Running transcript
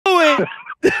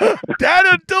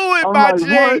That'll do it, I'm my like, G.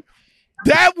 what?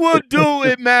 That will do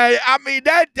it, man. I mean,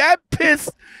 that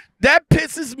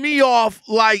pisses me off.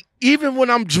 Like, even when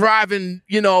I'm driving,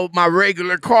 my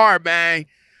regular car, man,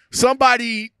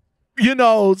 somebody,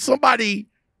 somebody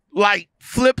like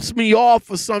flips me off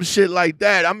or some shit like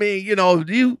that. I mean,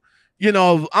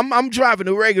 I'm driving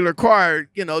a regular car.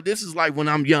 This is like when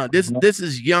I'm young. This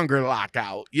is younger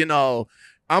lockout.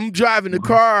 I'm driving the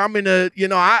car. I'm in a,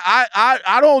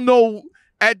 I don't know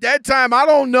at that time. I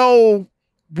don't know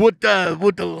what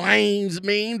the lanes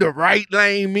mean. The right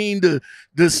lane mean to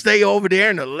stay over there,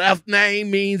 and the left lane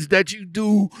means that you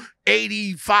do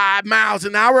 85 miles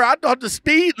an hour. I thought the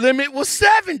speed limit was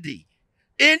 70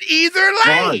 in either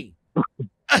lane.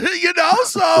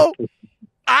 So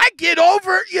I get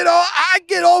over, in the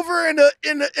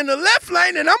left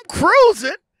lane, and I'm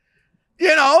cruising.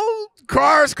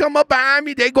 Cars come up behind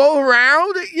me, they go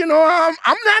around.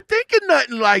 I'm not thinking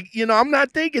nothing like, I'm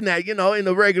not thinking that, in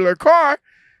a regular car.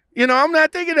 I'm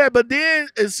not thinking that. But then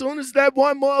as soon as that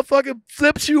one motherfucker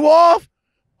flips you off,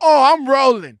 oh, I'm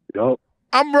rolling. Yep.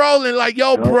 I'm rolling like,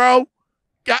 yo, bro,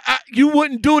 you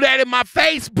wouldn't do that in my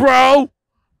face, bro.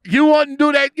 You wouldn't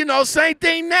do that, same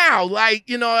thing now. Like,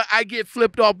 I get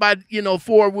flipped off by,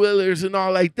 four-wheelers and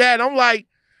all like that. I'm like,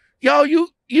 yo, you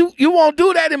won't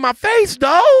do that in my face,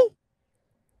 though.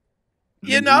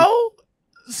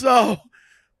 So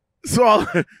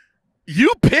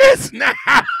you pissed now.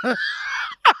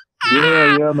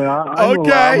 Yeah, man. I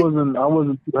Okay. I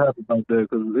wasn't too happy about that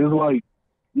because it's like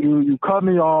you cut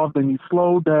me off, then you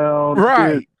slowed down.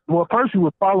 Right. Well, first you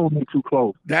were following me too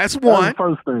close. That's one. That's the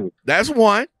first thing. That's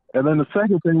one. And then the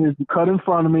second thing is you cut in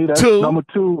front of me. That's two. Number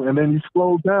two. And then you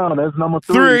slowed down. That's number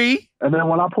three. And then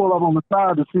when I pull up on the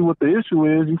side to see what the issue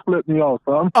is, you flip me off.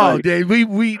 So I'm oh, like, Dave,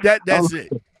 that's it.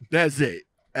 That's it.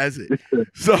 That's it.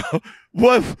 So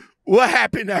what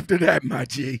happened after that, my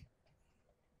G?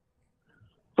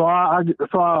 So I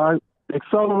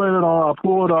accelerated on. I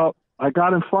pulled up. I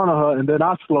got in front of her, and then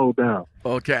I slowed down.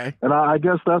 Okay. And I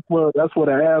guess that's where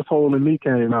the asshole in me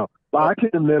came out. But I can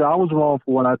admit I was wrong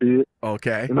for what I did.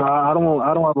 Okay. I don't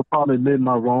have a problem admitting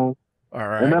my wrong. All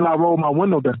right. And then I rolled my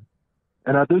window down.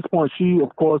 And at this point, she,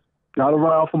 of course, got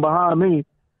around from behind me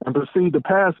and proceeded to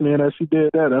pass me. And as she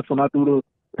did that, that's when I threw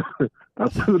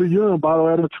the urine bottle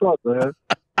at the truck, man.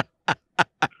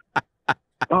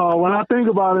 When I think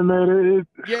about it, man,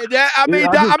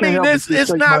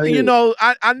 it's not,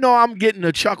 I know I'm getting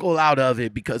a chuckle out of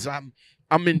it because I'm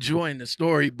enjoying the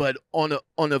story, but on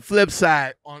the flip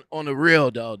side, on the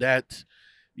real though, that's,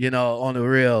 on the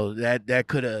real, that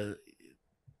could have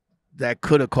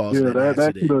caused an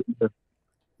accident.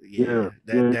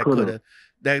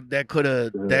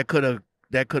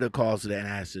 That could have caused an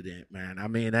accident, man. I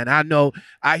mean, and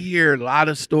I hear a lot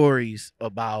of stories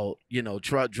about,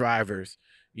 truck drivers,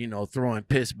 throwing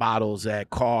piss bottles at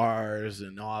cars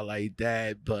and all like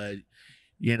that. But,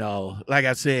 like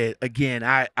I said, again,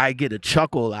 I get a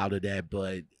chuckle out of that.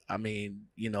 But I mean,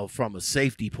 from a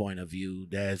safety point of view,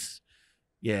 that's,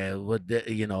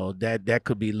 that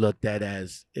could be looked at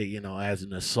as, as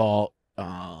an assault.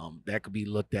 That could be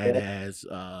looked at as,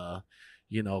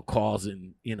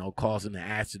 causing an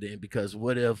accident, because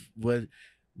what if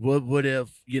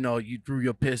you threw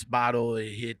your piss bottle and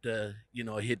hit the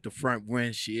front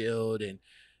windshield and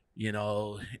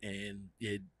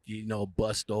it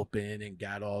bust open and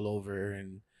got all over,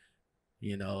 and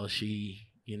she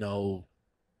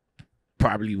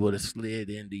probably would have slid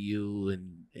into you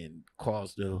and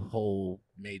caused a whole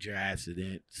major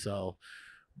accident. So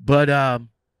but I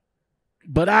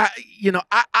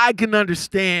can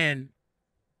understand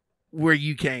where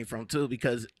you came from too,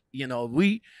 because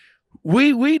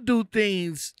we do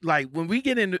things like when we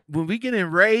get in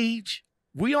rage,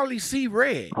 we only see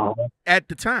red at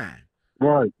the time.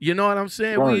 Right. You know what I'm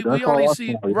saying? Right. We only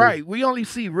see right. We only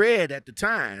see red at the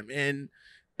time, and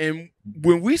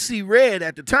when we see red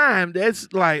at the time,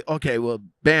 that's like, okay, well,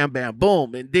 bam, bam,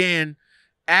 boom, and then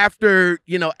after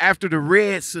the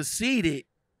red succeeded,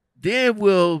 then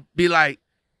we'll be like,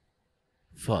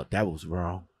 fuck, that was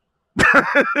wrong.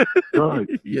 Right.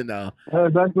 That's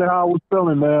exactly how I was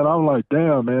feeling, man. I'm like,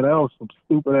 damn, man, that was some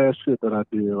stupid ass shit that I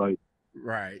did. Like,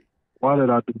 right. Why did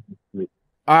I do this shit?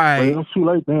 All right. But it was too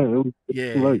late, man. It was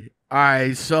too late. All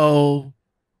right. So,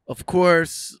 of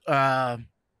course, I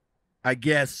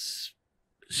guess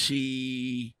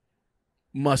she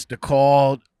must have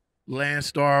called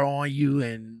Landstar on you,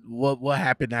 and what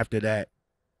happened after that?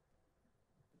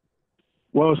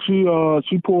 Well, she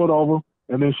pulled over,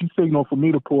 and then she signaled for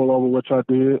me to pull over, which I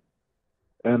did.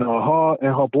 and her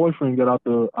and her boyfriend get out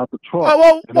the truck,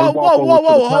 Whoa, and they whoa, walk whoa, over whoa, to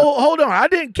the whoa, hold on. I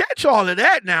didn't catch all of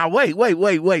that now. Wait.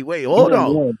 Hold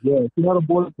on. Yeah. She had a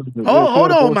boyfriend. Yeah, she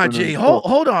Hold had a on, my boyfriend in G. the truck.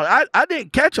 Hold on. I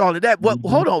didn't catch all of that. What? Mm-hmm.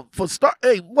 Hold on. For start.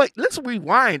 Hey, wait. Let's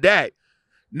rewind that.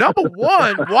 Number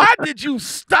one, why did you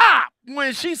stop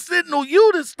when she's sitting on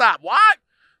you to stop? Why?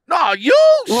 No, you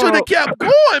should have kept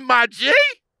going, my G.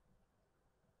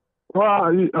 Well,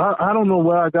 I don't know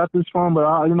where I got this from, but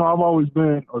I've always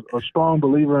been a strong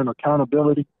believer in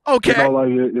accountability. Okay. Like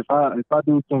if I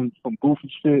do some goofy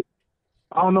shit,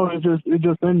 I don't know, it just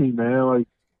in me, man. Like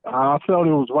I felt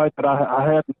it was right that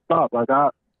I had to stop. Like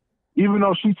even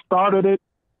though she started it,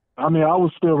 I mean, I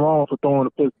was still wrong for throwing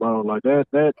a piss bottle like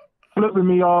that. Flipping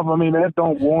me off. I mean, that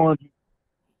don't warrant you.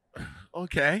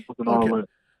 Okay.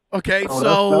 Okay.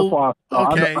 So that's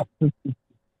why.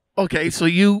 Okay. So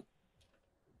you.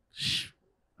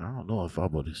 I don't know if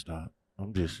I'm going to stop.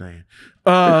 I'm just saying.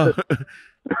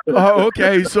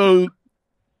 Okay. So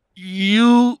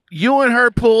you and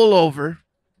her pull over,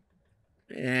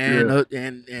 and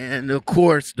and of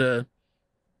course the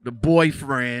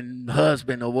boyfriend,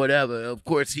 husband, or whatever. Of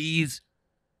course he's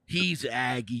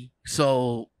Aggie,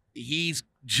 so he's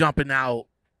jumping out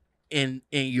in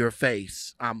your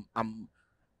face. I'm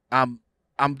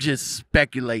just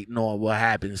speculating on what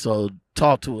happened. So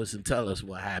talk to us and tell us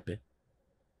what happened.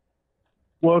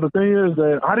 Well, the thing is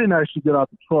that I didn't actually get out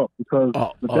the truck because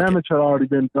the damage had already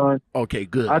been done. Okay,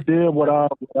 good. I did what I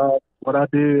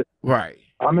did. Right.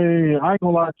 I mean, I ain't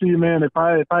gonna lie to you, man. If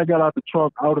I got out the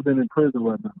truck, I would have been in prison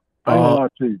right now. I ain't gonna lie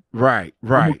to you. Right. I'm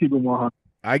gonna keep it 100.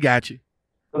 I got you.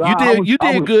 You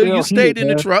did good. You stayed in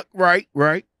the truck. Right.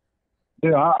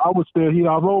 Yeah, I was still here.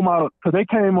 I rolled because they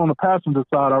came on the passenger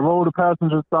side. I rolled the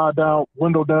passenger side down,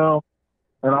 window down,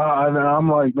 and I'm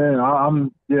like, man,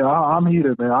 I'm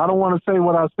heated, man. I don't want to say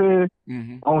what I said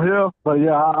on here, but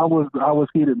yeah, I was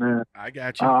heated, man. I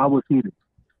got you. I was heated.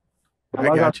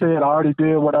 Like I said, I already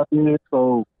did what I did,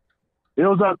 so it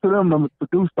was up to them to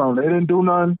do something. They didn't do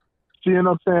nothing. She ended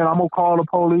up saying, I'm going to call the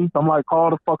police. I'm like, call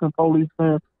the fucking police,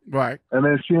 man. Right. And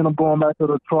then she ended up going back to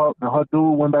the truck, and her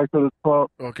dude went back to the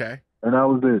truck. Okay. And that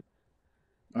was it.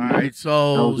 All right.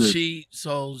 So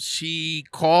she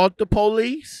called the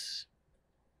police?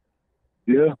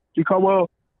 Yeah. She called,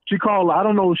 I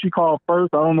don't know if she called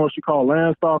first. I don't know if she called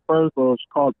Landstar first or if she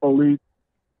called police.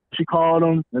 She called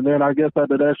them, and then I guess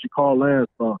after that she called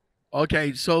Landstar.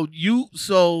 Okay, so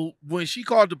when she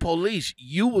called the police,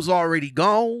 you was already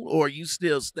gone, or you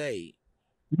still stayed?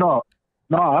 No,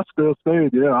 I still stayed.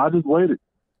 Yeah, I just waited.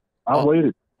 I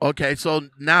waited. Okay, so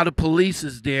now the police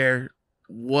is there.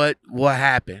 What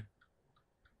happened?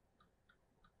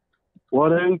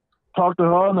 Well, they talked to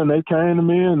her, and then they came to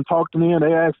me and talked to me, and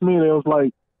they asked me. They was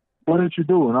like, "What did you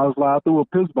do?" And I was like, "I threw a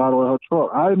piss bottle at her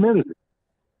truck." I admitted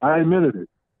it.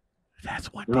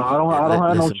 That's one thing. I don't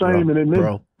have no shame in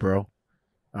admitting. Bro.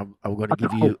 I'm going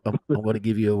to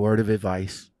give you a word of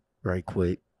advice, right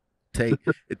quick. Take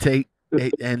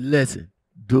and listen.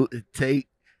 Take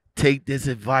this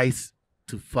advice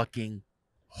to fucking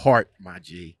heart, my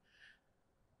G.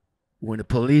 When the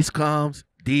police comes,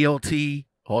 DOT,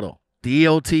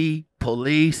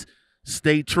 police,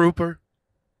 state trooper,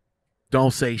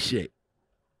 don't say shit.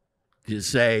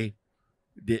 Just say,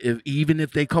 even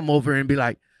if they come over and be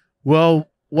like, well,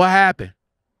 what happened?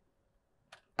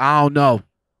 I don't know.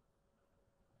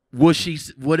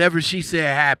 Whatever she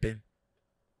said happened.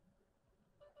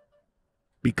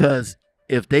 Because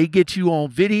if they get you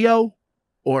on video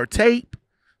or tape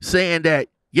saying that,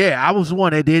 yeah, I was the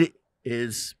one that did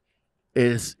it,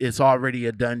 it's already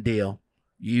a done deal.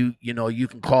 You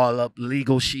can call up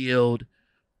Legal Shield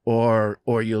or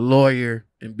your lawyer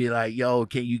and be like, yo,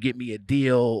 can you get me a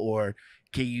deal, or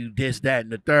can you this, that,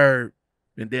 and the third?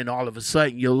 And then all of a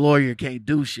sudden your lawyer can't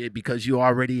do shit because you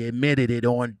already admitted it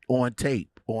on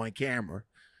tape, on camera.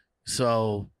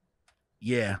 So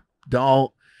yeah,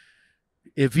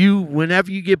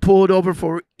 whenever you get pulled over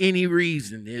for any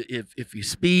reason, if you're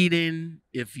speeding,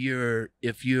 if you're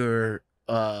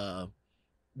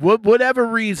whatever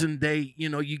reason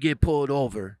you get pulled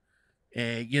over,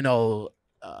 and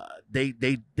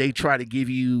they try to give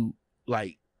you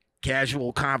like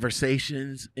casual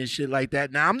conversations and shit like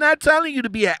that. Now, I'm not telling you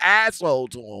to be an asshole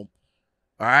to them. All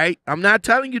right? I'm not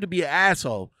telling you to be an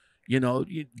asshole.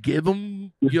 You give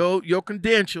them your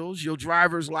credentials, your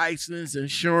driver's license,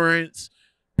 insurance,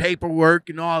 paperwork,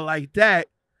 and all like that.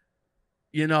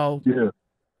 Yeah.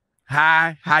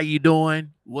 Hi, how you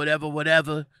doing?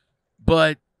 Whatever.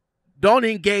 But don't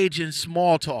engage in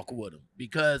small talk with them,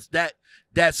 because that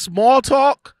small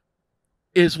talk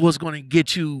is what's going to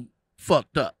get you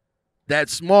fucked up. That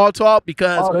small talk,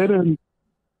 because they didn't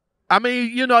I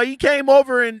mean, you know, he came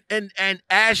over and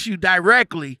asked you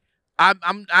directly.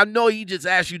 I know he just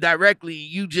asked you directly.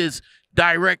 You just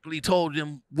directly told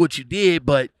him what you did,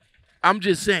 but I'm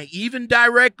just saying, even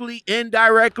directly,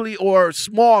 indirectly, or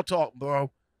small talk,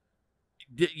 bro,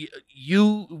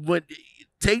 you would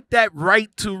take that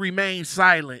right to remain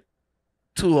silent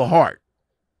to a heart.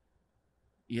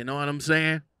 You know what I'm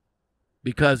saying?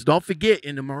 Because don't forget,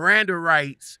 in the Miranda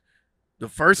rights, the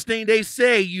first thing they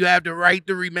say, you have the right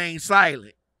to remain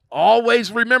silent.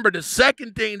 Always remember, the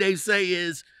second thing they say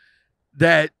is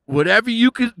that whatever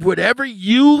you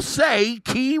say,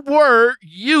 keyword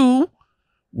you,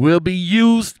 will be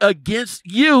used against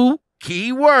you,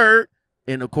 keyword,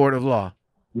 in a court of law.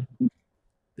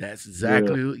 That's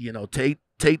exactly, you know, take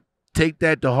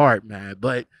that to heart, man.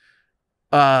 But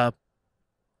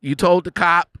you told the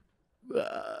cop,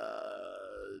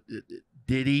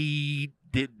 did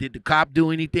the cop do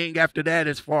anything after that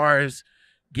as far as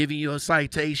giving you a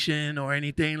citation or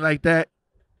anything like that?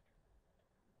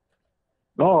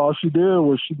 No, all she did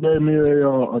was she gave me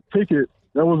a ticket.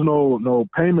 There was no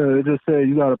payment. It just said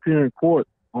you got to appear in court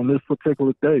on this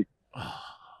particular date.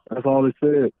 That's all it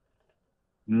said.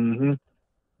 Mm-hmm.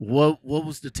 What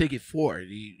was the ticket for?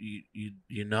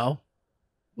 You know?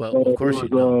 Well, of course you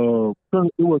know.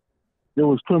 It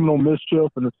was criminal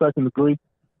mischief in the second degree.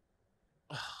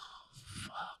 Oh,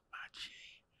 fuck my G.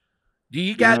 Do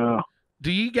you got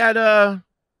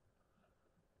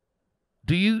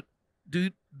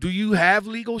do you have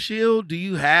Legal Shield? Do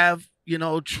you have, you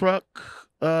know, truck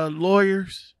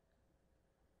lawyers?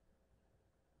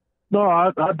 No,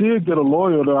 I did get a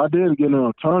lawyer though. I did get an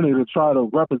attorney to try to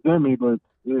represent me, but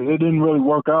it didn't really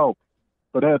work out.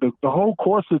 But the whole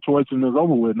court situation is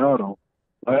over with now though.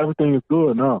 Like, everything is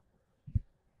good now.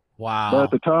 Wow. But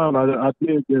at the time I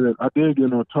did get an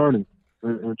attorney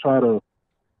and try to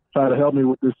help me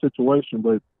with this situation,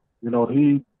 but you know,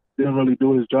 he didn't really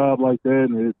do his job like that,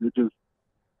 and it just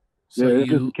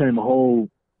just became a whole.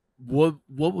 What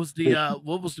was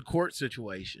the court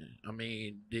situation? I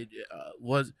mean,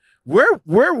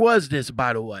 where was this,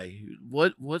 by the way?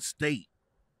 What state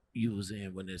you was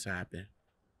in when this happened?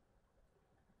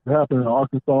 It happened in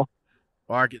Arkansas.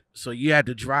 So you had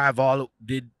to drive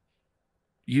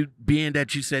being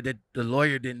that you said that the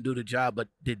lawyer didn't do the job, but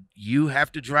did you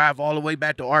have to drive all the way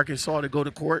back to Arkansas to go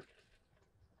to court?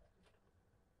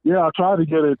 Yeah, I tried to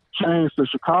get it changed to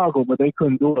Chicago, but they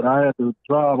couldn't do it. I had to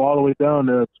drive all the way down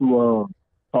there to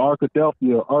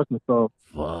Arkadelphia, Arkansas,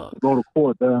 to go to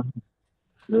court there.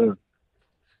 Yeah.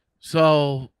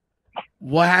 So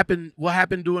what happened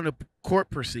during the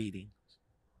court proceeding?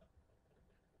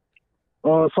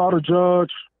 Saw the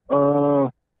judge.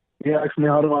 He asked me,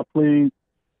 how do I plead?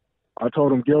 I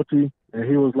told him guilty, and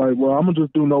he was like, well, I'm going to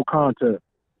just do no contest.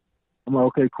 I'm like,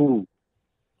 okay, cool.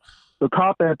 The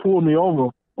cop that pulled me over,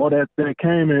 or that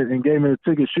came in and gave me the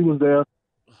ticket, she was there,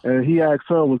 and he asked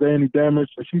her, was there any damage?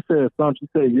 And she said something. She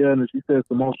said, yeah, and then she said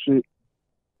some more shit.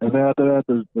 And then after that,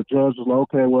 the judge was like,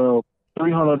 okay, well,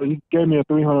 he gave me a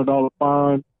 $300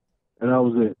 fine, and that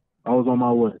was it. I was on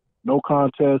my way. No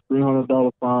contest,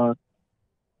 $300 fine.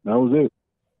 That was it.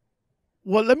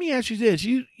 Well, let me ask you this.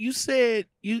 You said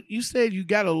you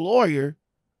got a lawyer.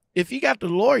 If you got the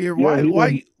lawyer,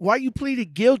 why you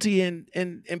pleaded guilty and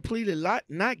pleaded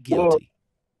not guilty? Well,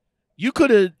 you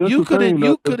could have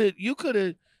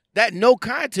that no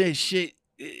contest shit.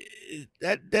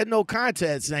 That no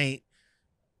contest ain't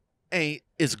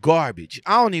it's garbage.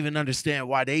 I don't even understand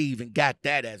why they even got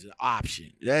that as an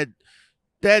option.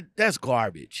 That's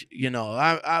garbage. You know,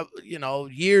 I you know,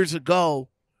 years ago,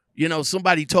 you know,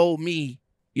 somebody told me,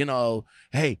 you know,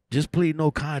 hey, just plead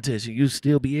no contest and you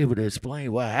still be able to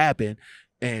explain what happened.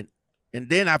 And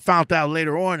then I found out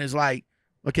later on, it's like,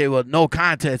 okay, well, no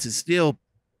contest is still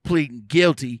pleading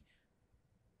guilty,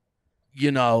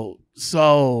 you know.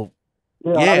 So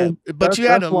yeah, but you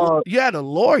had a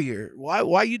lawyer.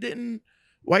 Why you didn't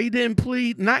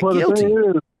plead not guilty?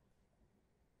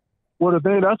 Well, the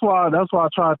thing, that's why I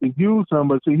tried to use him,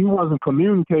 but see, he wasn't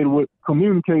communicating with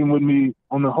me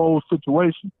on the whole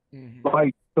situation. Mm-hmm.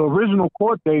 Like, the original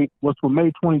court date was for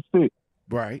May 26th.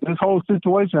 Right. This whole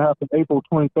situation happened April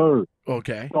 23rd.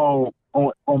 Okay. So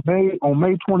on May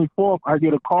 24th, I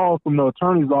get a call from the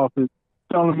attorney's office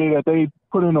telling me that they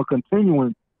put in a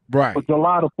continuance for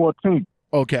July the 14th.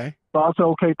 Okay. So I said,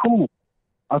 okay,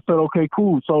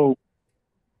 cool. So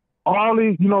all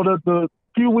these, you know, the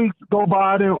few weeks go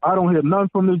by, I don't hear none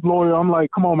from this lawyer. I'm like,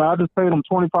 come on, man, I just paid him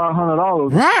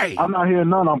 $2,500. Right. I'm not hearing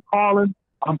none. I'm calling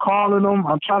them.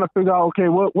 I'm trying to figure out, okay,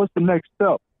 what's the next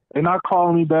step? They're not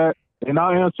calling me back. They're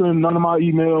not answering none of my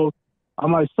emails.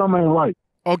 I'm like, something ain't right.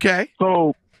 Okay.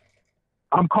 So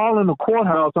I'm calling the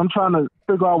courthouse. I'm trying to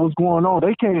figure out what's going on.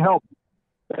 They can't help me.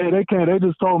 They can't. They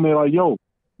just told me, like, yo,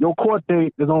 your court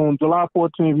date is on July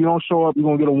 14th. If you don't show up, you're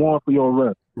going to get a warrant for your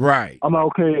arrest. Right. I'm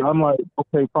like,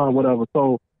 okay, fine, whatever.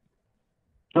 So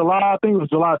I think it was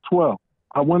July 12th.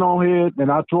 I went on ahead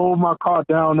and I drove my car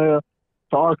down there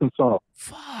to Arkansas.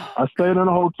 Fuck. I stayed in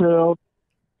a hotel.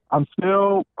 I'm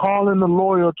still calling the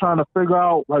lawyer trying to figure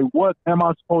out, like, what am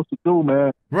I supposed to do,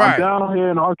 man? Right. I'm down here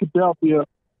in Arkadelphia.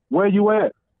 Where you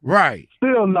at? Right.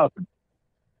 Still nothing.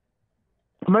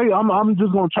 I'm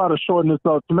just going to try to shorten this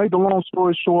up. To make the long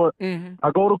story short,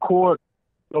 I go to court.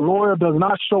 The lawyer does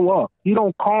not show up. He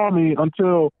don't call me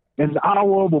until an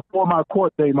hour before my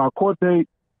court date. My court date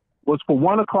was for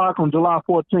 1 o'clock on July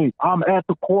 14th. I'm at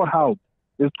the courthouse.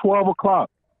 It's 12 o'clock.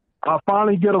 I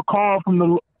finally get a call from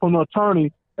the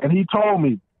attorney, and he told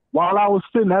me while I was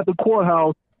sitting at the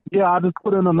courthouse, yeah, I just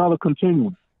put in another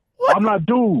continuance. I'm like,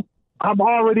 dude, I'm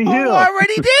already here. I'm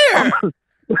already there.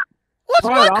 What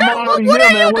are you doing? What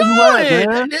are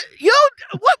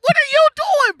you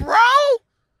doing, bro?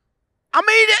 I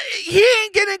mean, he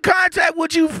ain't get in contact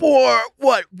with you for,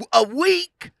 what, a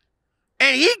week?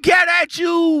 And he got at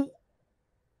you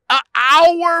an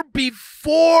hour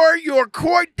before your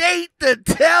court date to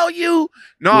tell you,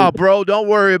 nah, bro, don't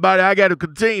worry about it. I got a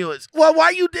continuance. Well, why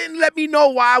you didn't let me know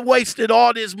why I wasted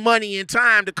all this money and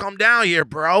time to come down here,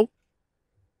 bro?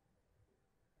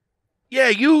 Yeah,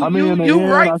 you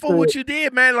right for what you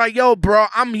did, man. Like, yo, bro,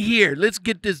 I'm here. Let's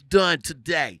get this done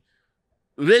today.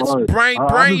 Let's bring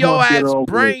your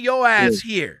ass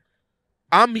here.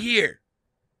 I'm here.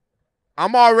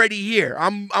 I'm already here.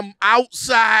 I'm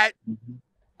outside.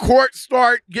 Court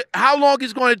start. How long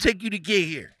is it going to take you to get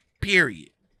here? Period.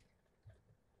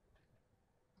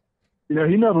 Yeah,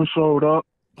 he never showed up.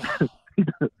 He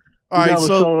never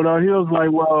showed up.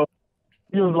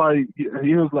 He was like,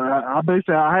 I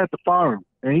basically, I had to fire him.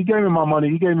 And he gave me my money.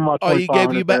 He gave me my $25. Oh, he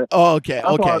gave you back? Oh, okay.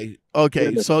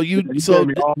 Yeah, so he gave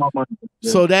me all my money.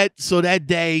 Yeah. So that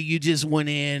day you just went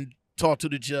in, talked to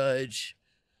the judge,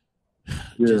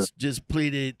 just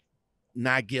pleaded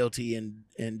not guilty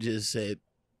and just said,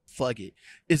 fuck it.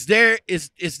 Is there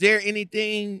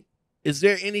anything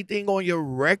on your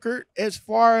record as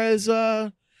far as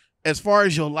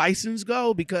your license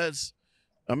go? Because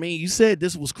I mean, you said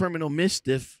this was criminal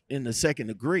mischief in the second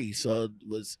degree. So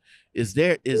is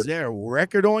there a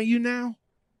record on you now?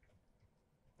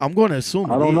 I'm going to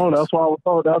assume I don't know. That's why I was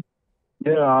told that.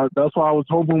 Yeah, that's why I was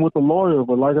hoping with the lawyer,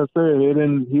 but like I said,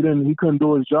 he couldn't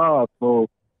do his job. So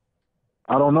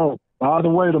I don't know. Either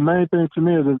way, the main thing to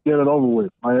me is just get it over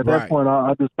with. Like at that point,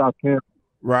 I just stopped camping.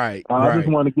 Right. I just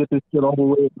want to get this shit over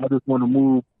with. I just want to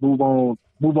move on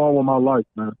with my life,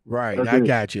 man. Right. I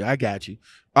got you.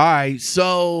 All right.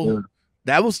 So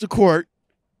that was the court.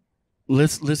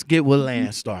 Let's get with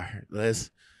Landstar.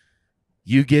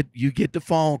 You get the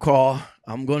phone call.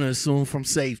 I'm gonna assume from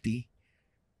safety.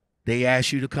 They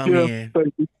asked you to come in.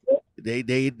 They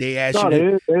asked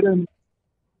you.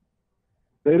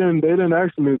 They didn't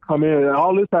ask me to come in.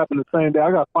 All this happened the same day.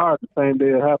 I got fired the same day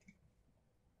it happened.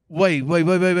 Wait.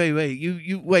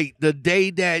 You wait. The day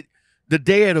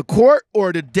of the court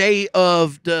or the day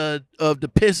of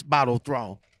the piss bottle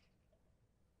thrown?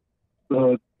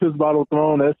 The piss bottle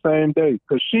thrown that same day.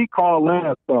 Because she called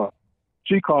Landstar.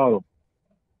 She called him.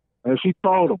 And she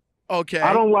told him. Okay.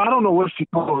 I don't know what she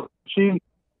told him.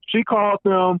 She called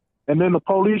them, and then the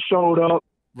police showed up.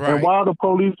 Right. And while the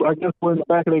police, I guess, were in the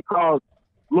back of their car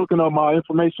looking up my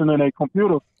information in their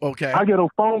computer, okay, I get a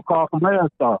phone call from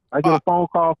Landstar. I get a phone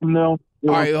call from them. All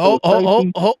right,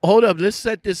 hold up. Let's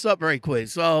set this up very quick.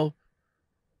 So,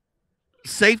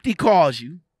 safety calls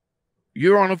you.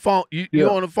 You're on the phone. You're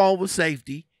on the phone with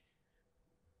safety.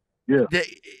 Yeah.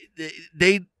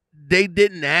 They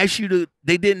didn't ask you to.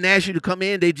 They didn't ask you to come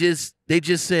in. They just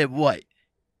said what?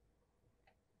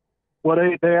 Well,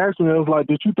 they asked me. It was like,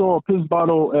 did you throw a piss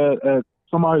bottle at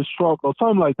somebody's truck or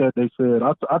something like that? They said.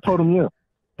 I told them yeah.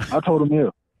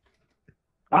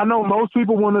 I know most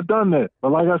people wouldn't have done that,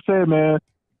 but like I said, man,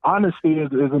 honesty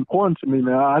is important to me,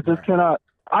 man. I just cannot.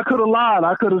 I could have lied.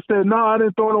 I could have said, no, I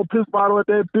didn't throw no piss bottle at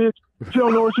that bitch. She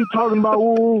don't know what she's talking about.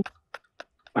 Ooh.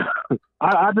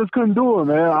 I just couldn't do it,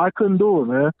 man. I couldn't do it,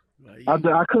 man. I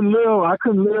couldn't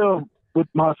live with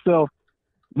myself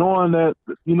knowing that,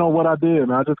 you know, what I did,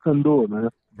 man. I just couldn't do it, man.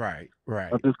 Right.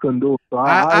 I just couldn't do it. So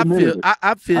I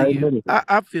feel you.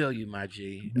 I feel you, my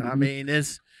G. Mm-hmm. I mean,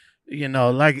 it's, you know,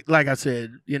 like I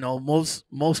said, you know,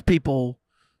 most people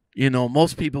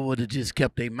would have just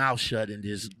kept their mouth shut and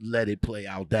just let it play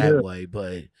out that way.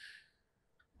 But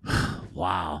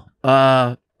wow.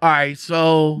 All right.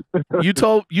 So you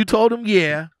told him,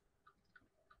 yeah.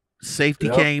 Safety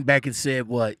Yep. came back and said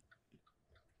what?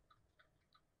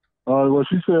 Well,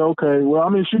 she said, okay. Well, I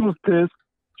mean, she was pissed.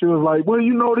 She was like, well,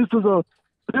 you know, this is a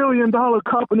 $1 billion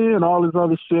company and all this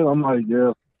other shit. I'm like,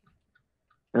 yeah.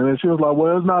 And then she was like,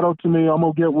 well, it's not up to me. I'm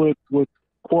going to get with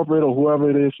corporate or whoever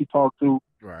it is she talked to.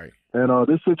 Right. And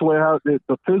this situation,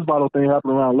 the piss bottle thing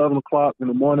happened around 11 o'clock in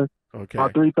the morning. Okay.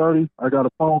 About 3:30, I got a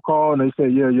phone call, and they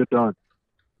said, yeah, you're done.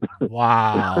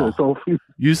 Wow. So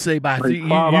you say by like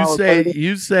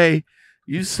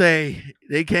you say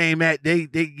they came at they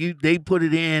put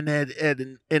it in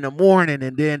in the morning,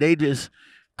 and then they just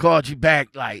called you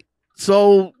back like,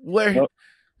 so where? Yep.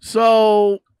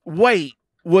 So wait,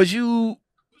 was you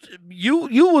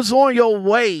was on your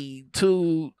way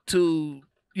to to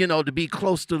be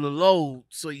close to the load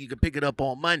so you could pick it up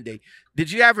on Monday?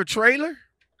 Did you have a trailer?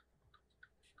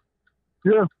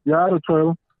 Yeah, I had a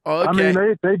trailer. Oh, okay. I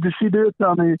mean, she did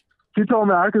tell me. She told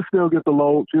me I could still get the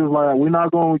load. She was like, we're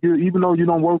not going to get, even though you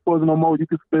don't work for us no more, you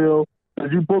can still,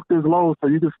 because you booked this load, so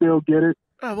you can still get it.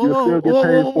 You'll still get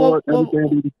paid for it. Everything will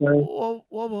be the same.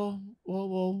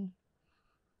 Whoa.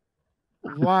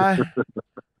 Why?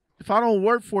 If I don't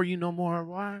work for you no more,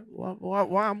 why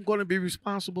I'm going to be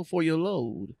responsible for your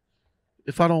load?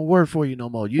 If I don't work for you no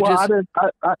more,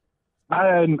 I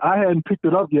hadn't picked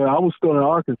it up yet. I was still in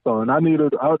Arkansas, and I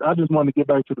just wanted to get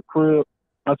back to the crib.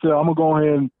 I said, I'm gonna go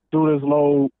ahead and do this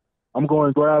load. I'm going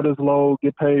to grab this load,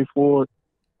 get paid for it.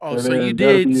 Oh, so you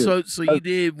did. So you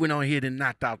did went on ahead and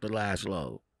knocked out the last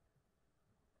load.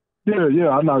 Yeah.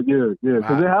 I know. Yeah.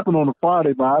 Because it happened on a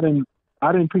Friday, but I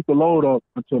didn't pick the load up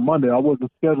until Monday. I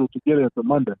wasn't scheduled to get it until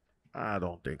Monday. I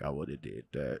don't think I would have did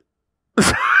that.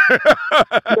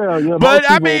 yeah. But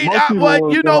I mean,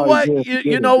 you know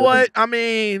what? I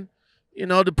mean,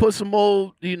 to put some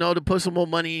more,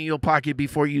 money in your pocket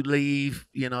before you leave,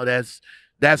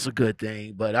 that's a good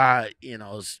thing. But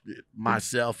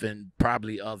myself and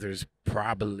probably others,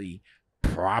 probably,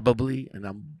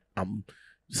 and I'm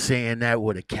saying that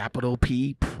with a capital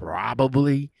P,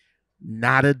 probably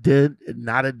not have done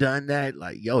that.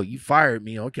 Like, yo, you fired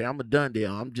me. Okay, I'm a done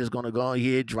deal. I'm just gonna go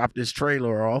ahead, drop this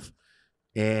trailer off,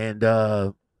 and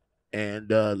let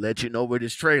you know where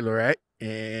this trailer at,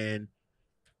 and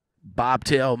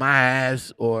bobtail my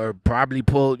ass, or probably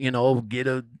pull, get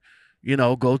a,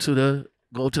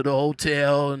 go to the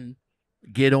hotel and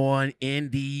get on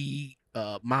Indy,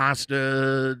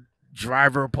 Monster,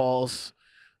 Driver Pulse,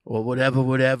 or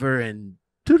whatever, and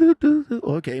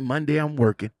okay, Monday I'm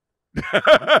working. Yeah.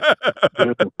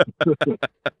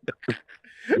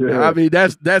 I mean,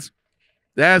 that's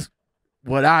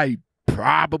what I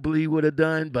probably would have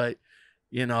done, but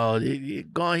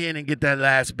go ahead and get that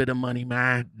last bit of money,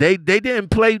 man. They didn't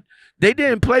play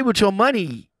with your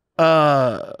money.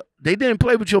 They didn't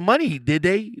play with your money, did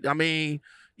they? I mean,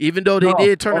 even though they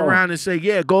did turn around and say,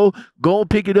 yeah, go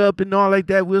pick it up and all like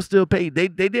that, we'll still pay. They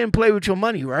didn't play with your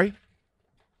money, right?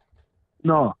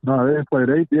 No, they didn't play.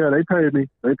 They paid me.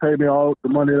 They paid me all the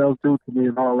money that was due to me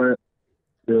and all that.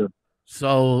 Yeah.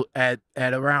 So at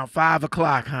around 5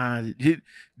 o'clock, huh?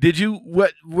 Did you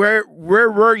where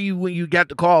were you when you got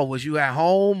the call? Was you at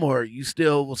home, or you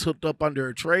still was hooked up under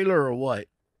a trailer, or what?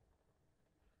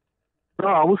 No,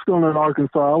 I was still in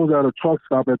Arkansas. I was at a truck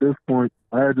stop at this point.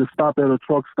 I had just stopped at a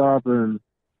truck stop, and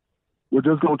we're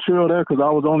just gonna chill there because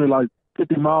I was only like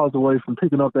 50 miles away from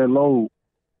picking up that load.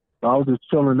 So I was just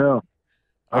chilling there.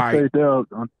 I stayed there.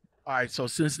 All right. So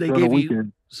since they gave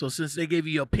you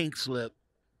your pink slip,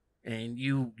 and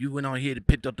you went on here to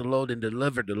pick up the load and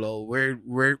delivered the load,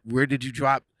 where did you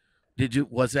drop?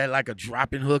 Was that like a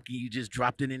dropping hook and you just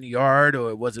dropped it in the yard,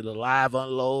 or was it a live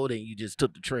unload and you just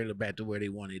took the trailer back to where they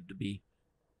wanted it to be?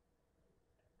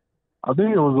 I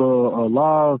think it was a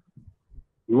live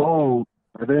load,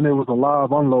 and then it was a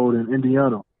live unload in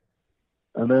Indiana.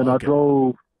 And then I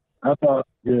drove.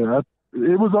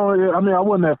 It was only. I mean, I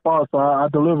wasn't that far, so I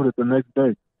delivered it the next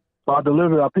day. So I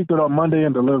picked it up Monday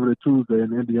and delivered it Tuesday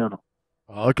in Indiana.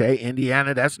 Okay,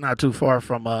 Indiana. That's not too far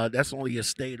from. That's only a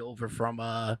state over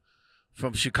from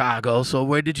Chicago. So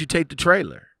where did you take the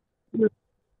trailer? Yeah.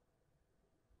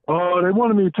 They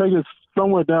wanted me to take it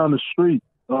somewhere down the street,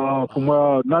 from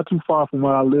where, not too far from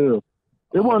where I live.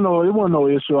 It wasn't no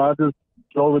issue. I just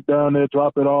drove it down there,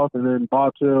 dropped it off, and then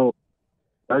bobtailed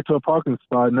back to a parking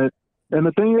spot. And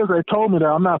the thing is, they told me that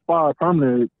I'm not fired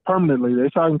permanently. They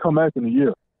said I can come back in a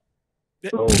year.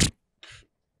 So,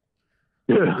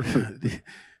 yeah.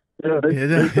 They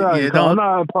said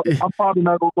I'm probably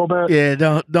not gonna go back. Yeah,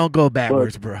 don't go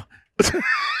backwards, bro.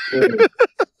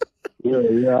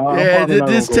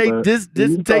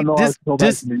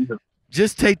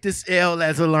 Just take this L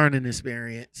as a learning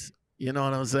experience. You know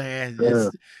what I'm saying?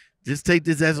 Just take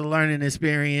this as a learning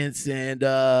experience, and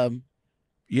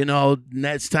you know,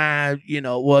 next time, you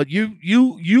know, well, you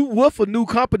with a new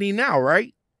company now,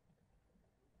 right?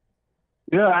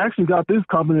 Yeah, I actually got this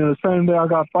company the same day I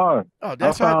got fired. Oh, I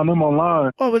that's how. found them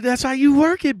online. Oh, but that's how you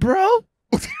work it, bro.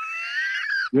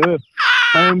 Yeah,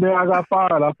 same day I got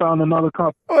fired, I found another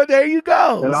company, Oh, there you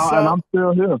go. and So, I'm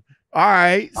still here. all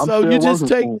right. I'm So still you just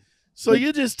working take. for 'em. So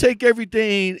you just take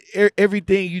everything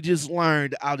you just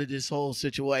learned out of this whole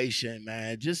situation,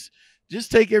 man. Just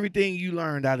take everything you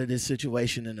learned out of this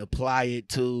situation and apply it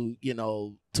to, you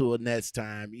know, to a next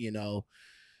time, just Oh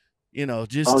yeah,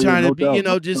 trying to no be,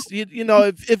 doubt. just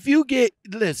if you get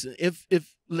listen, if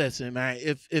listen, man,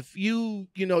 if if you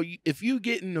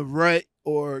get in the rut,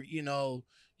 or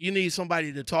you need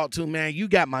somebody to talk to, man, you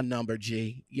got my number,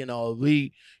 G. We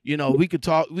could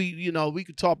talk, we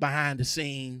could talk behind the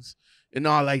scenes and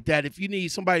all like that. If you need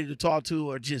somebody to talk to,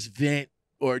 or just vent,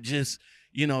 or just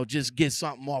get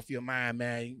something off your mind,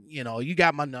 man, you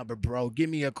got my number, bro. Give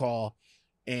me a call,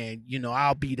 and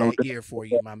I'll be that ear for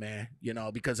you, my man.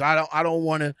 Because I don't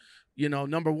want to,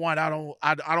 number one, I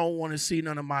don't want to see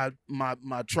none of my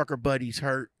trucker buddies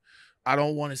hurt. I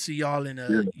don't want to see y'all in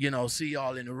a see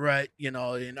y'all in the rut,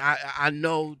 and I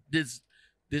know this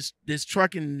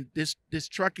trucking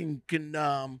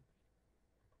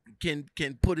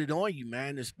can put it on you,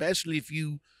 man, especially if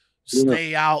you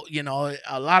stay out.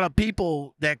 A lot of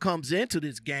people that comes into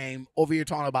this game over here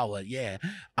talking about, well, yeah,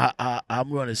 I'm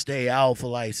going to stay out for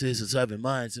like 6 or 7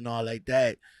 months and all like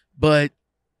that. But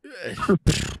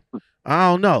I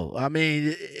don't know. I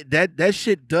mean, that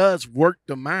shit does work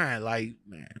the mind. Like,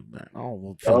 man, I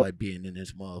don't feel like being in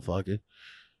this motherfucker.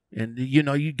 And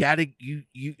you gotta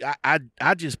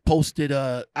I just posted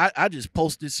I just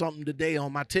posted something today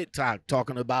on my TikTok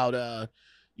talking about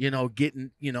get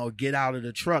out of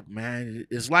the truck, man.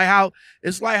 It's like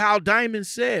how Diamond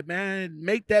said, man,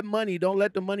 make that money, don't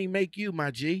let the money make you,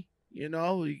 my G. You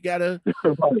gotta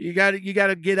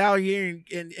get out here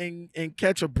and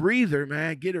catch a breather,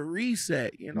 man. Get a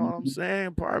reset. You know what I'm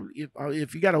saying? Probably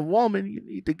if you got a woman, you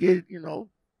need to get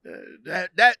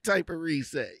that type of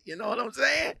reset. You know what I'm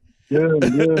saying?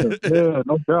 Yeah,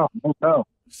 no doubt.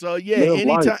 So yeah,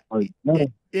 anytime,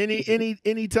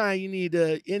 anytime you need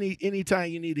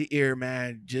anytime you need an ear,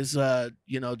 man, just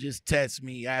text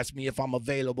me, ask me if I'm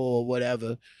available or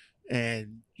whatever,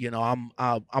 and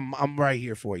I'm right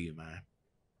here for you, man.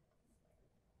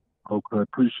 Okay,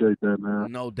 appreciate that,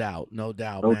 man. No doubt,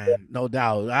 man. No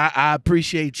doubt. I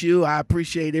appreciate you. I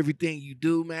appreciate everything you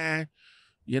do, man.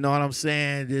 You know what I'm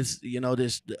saying? This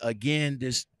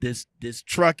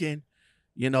trucking,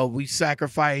 we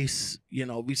sacrifice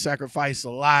a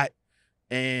lot,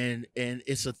 and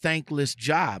it's a thankless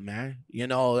job, man.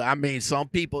 I mean, some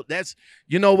people, that's,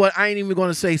 what, I ain't even going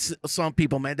to say some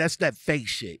people, man, that's that fake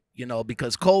shit,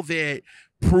 because COVID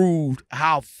proved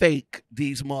how fake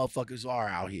these motherfuckers are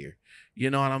out here. You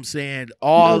know what I'm saying?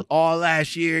 All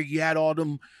last year, you had all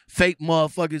them fake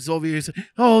motherfuckers over here saying,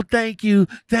 "Oh, thank you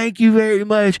very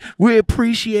much. We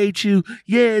appreciate you.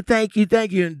 Yeah, thank you."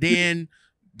 And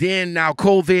then now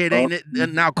COVID ain't it?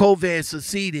 Now COVID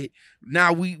succeeded.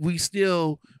 Now we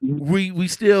still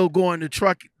going to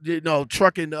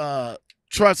trucking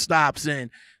truck stops,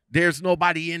 and there's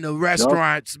nobody in the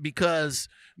restaurants because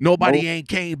nobody ain't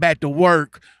came back to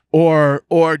work. Or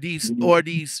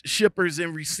these shippers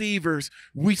and receivers,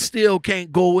 we still can't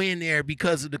go in there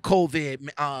because of the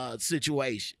COVID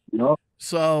situation. Yep.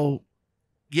 So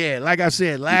yeah, like I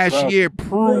said, last year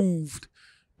proved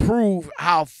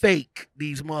how fake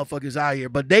these motherfuckers out here.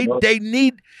 But they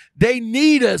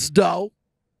need us though.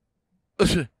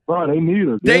 Right, they need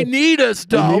us. They need us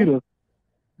though.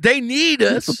 They need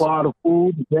us. We supply the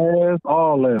food, the gas,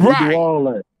 all that. Right. We do all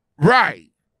that.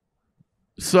 Right.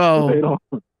 So they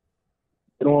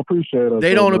don't appreciate us.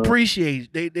 They don't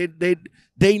appreciate.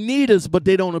 They need us, but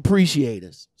they don't appreciate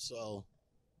us. So,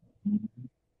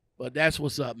 but that's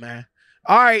what's up, man.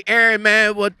 All right, Aaron,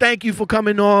 man. Well, thank you for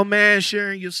coming on, man,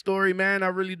 sharing your story, man. I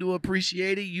really do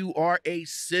appreciate it. You are a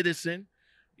citizen.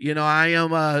 I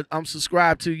am. I'm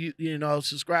subscribed to you.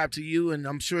 Subscribe to you, and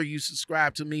I'm sure you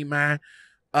subscribe to me, man.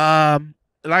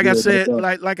 Like I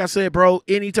said, bro.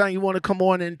 Anytime you want to come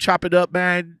on and chop it up,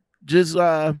 man, just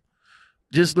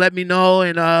let me know,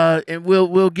 and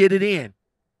we'll get it in.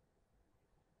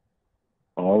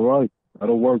 All right.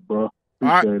 That'll work, bro.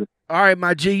 Appreciate it. All right,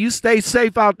 my G. You stay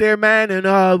safe out there, man,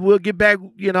 and we'll get back,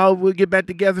 we'll get back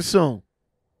together soon.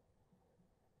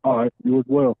 All right. You as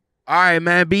well. All right,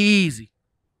 man. Be easy.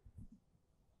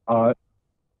 All right.